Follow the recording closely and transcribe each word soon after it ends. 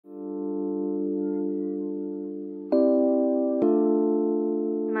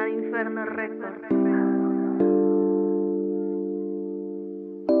She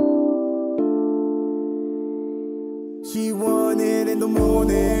wanted in the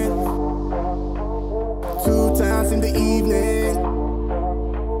morning, 2 times in the evening.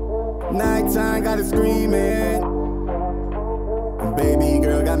 Nighttime got her screaming, and baby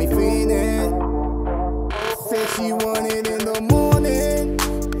girl got me feeling. Said she wanted in the morning,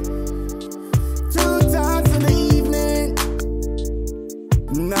 2 times in the evening.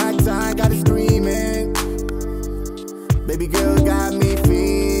 Nighttime got her screaming, baby girl got me feeling.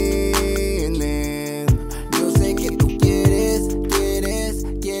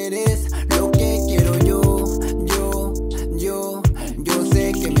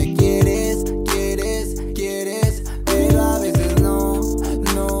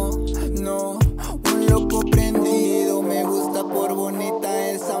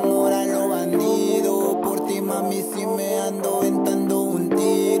 Si me ando aventando un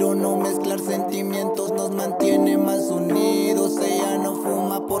tiro, no mezclar sentimientos nos mantiene más unidos. Ella no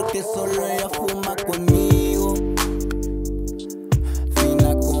fuma porque solo ella fuma conmigo.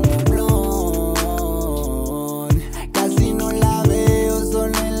 Fina como blon, casi no la veo,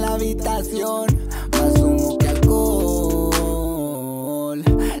 solo en la habitación. Más humo que alcohol.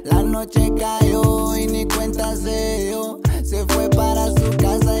 La noche cayó y ni cuenta se dio. Se fue para su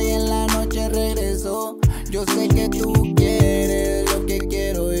casa y en la noche regresó. Yo sé que tú quieres lo que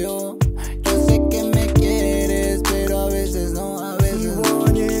quiero yo. Yo sé que me quieres, pero a veces no, a veces no. She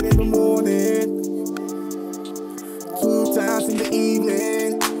wanted in the morning, 2 times in the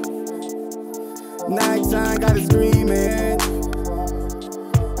evening. Nighttime got her screaming,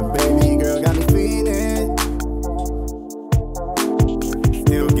 and baby girl got me feeling.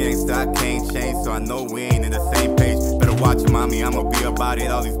 Still gangsta, I can't change, so I know we ain't in the same page. Better watch it, mommy, I'ma be about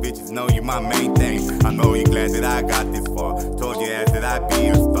it. All these bitches know you my main thing. I know you glad that I got this far. Told your ass that I'd be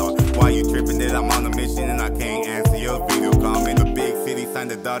your star. Why you tripping that I'm on a mission and I can't answer your video call? I'm in the big city, signed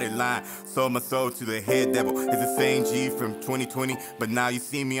the dotted line. Sold my soul to the head devil. It's the same G from 2020, but now you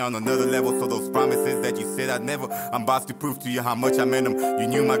see me on another level. So those promises that you said I'd never, I'm about to prove to you how much I meant them. You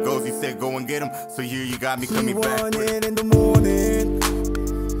knew my goals, you said go and get them. So you got me coming back. She wanted in the morning,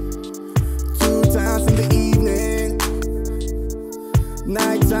 2 times in the evening.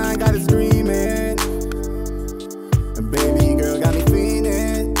 Nighttime got her screaming, and baby girl got me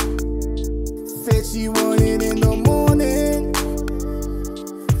feeling. Said she wanted in the morning,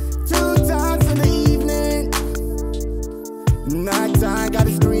 2 times in the evening. Nighttime got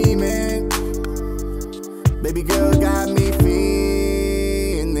her screaming, baby girl